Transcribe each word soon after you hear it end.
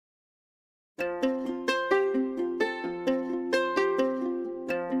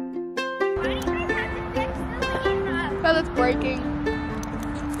Oh, that's breaking.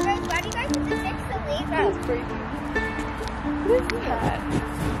 Why do you guys have to fix the leaf? That's breaking. What is that?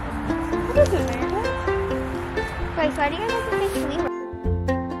 What is it, Amanda? Guys, why do you guys have to fix the leaf?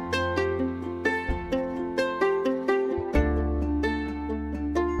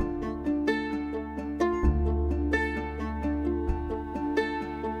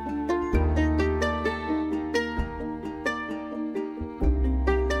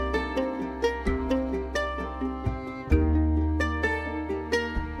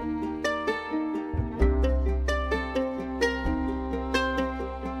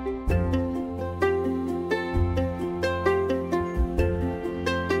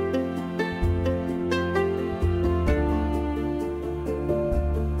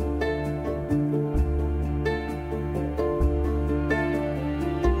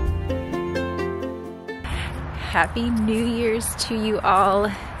 Happy New Year's to you all.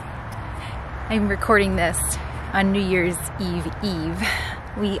 I'm recording this on New Year's Eve.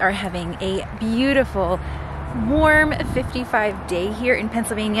 We are having a beautiful, warm 55 day here in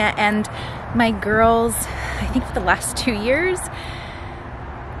Pennsylvania, and my girls, I think for the last 2 years,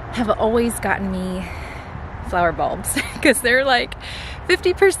 have always gotten me flower bulbs because they're like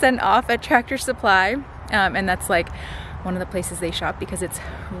 50% off at Tractor Supply, and that's like one of the places they shop because it's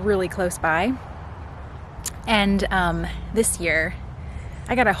really close by. And this year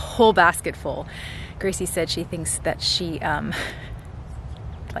I got a whole basket full. Gracie said she thinks that she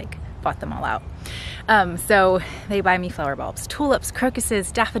like bought them all out. So they buy me flower bulbs, tulips,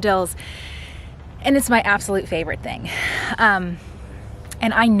 crocuses, daffodils, and it's my absolute favorite thing.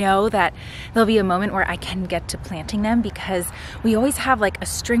 And I know that there'll be a moment where I can get to planting them because we always have like a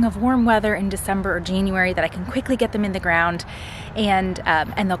string of warm weather in December or January that I can quickly get them in the ground, and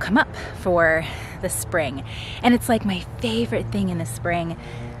they'll come up for the spring. And it's like my favorite thing in the spring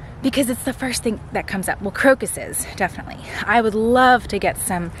because it's the first thing that comes up. Well, crocuses, definitely. I would love to get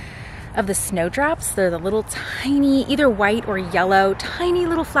some of the snowdrops. They're the little tiny, either white or yellow, tiny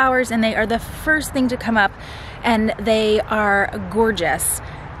little flowers, and they are the first thing to come up, and they are gorgeous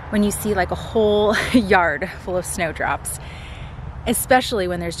when you see like a whole yard full of snowdrops, especially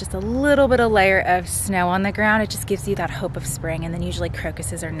when there's just a little bit of layer of snow on the ground. It just gives you that hope of spring. And then usually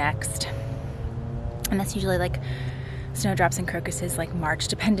crocuses are next, and that's usually like snowdrops and crocuses like March,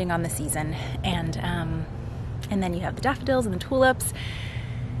 depending on the season. And then you have the daffodils and the tulips.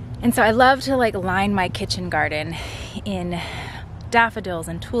 And so I love to like line my kitchen garden in daffodils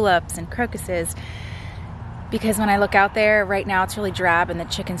and tulips and crocuses, because when I look out there right now, it's really drab and the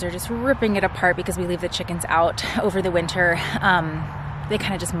chickens are just ripping it apart because we leave the chickens out over the winter. They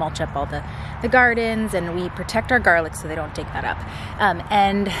kind of just mulch up all the gardens, and we protect our garlic so they don't dig that up.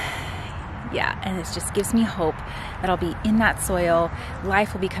 And it just gives me hope that I'll be in that soil.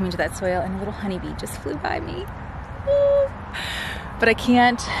 Life will be coming to that soil, and a little honeybee just flew by me. Ooh. But I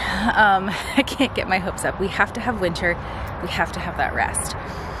can't get my hopes up. We have to have winter. We have to have that rest.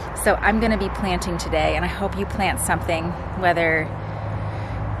 So I'm gonna be planting today, and I hope you plant something, whether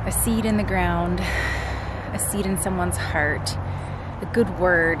a seed in the ground, a seed in someone's heart, a good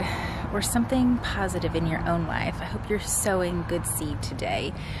word, or something positive in your own life. I hope you're sowing good seed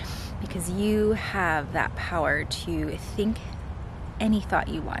today, because you have that power to think any thought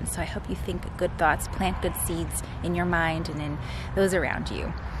you want. So I hope you think good thoughts, plant good seeds in your mind and in those around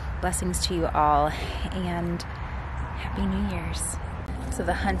you. Blessings to you all, and Happy New Year's. So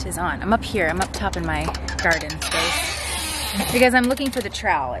the hunt is on. I'm up here, I'm up top in my garden space because I'm looking for the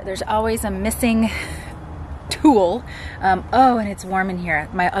trowel. There's always a missing tool. Oh, and it's warm in here.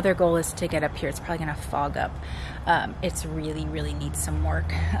 My other goal is to get up here. It's probably gonna fog up. It's really needs some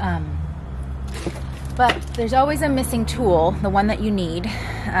work. But there's always a missing tool, the one that you need,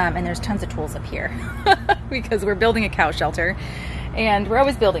 and there's tons of tools up here because we're building a cow shelter, and we're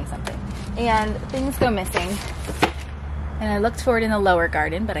always building something, and things go missing. And I looked for it in the lower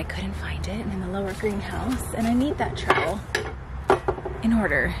garden, but I couldn't find it, and in the lower greenhouse, and I need that trowel in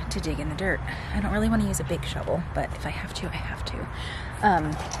order to dig in the dirt. I don't really want to use a big shovel, but if I have to, I have to.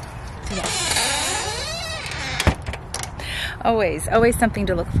 So yeah. Always something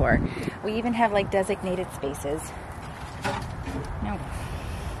to look for. We even have like designated spaces. No.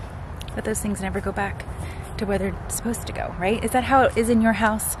 But those things never go back to where they're supposed to go, right? Is that how it is in your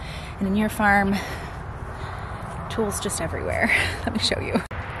house and in your farm? Tools just everywhere. Let me show you.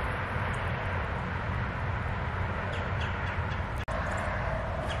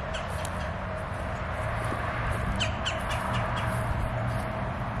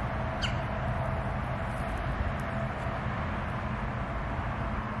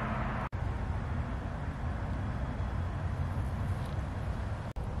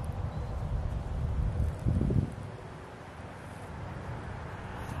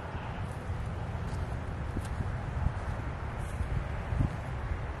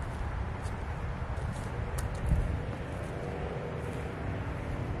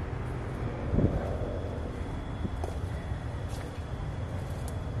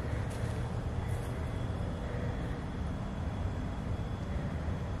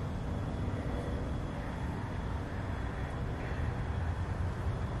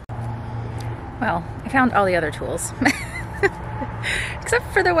 Well, I found all the other tools. Except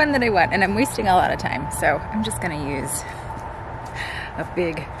for the one that I want, and I'm wasting a lot of time. So I'm just gonna use a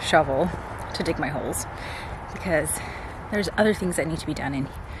big shovel to dig my holes because there's other things that need to be done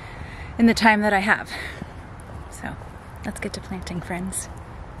in the time that I have. So let's get to planting, friends.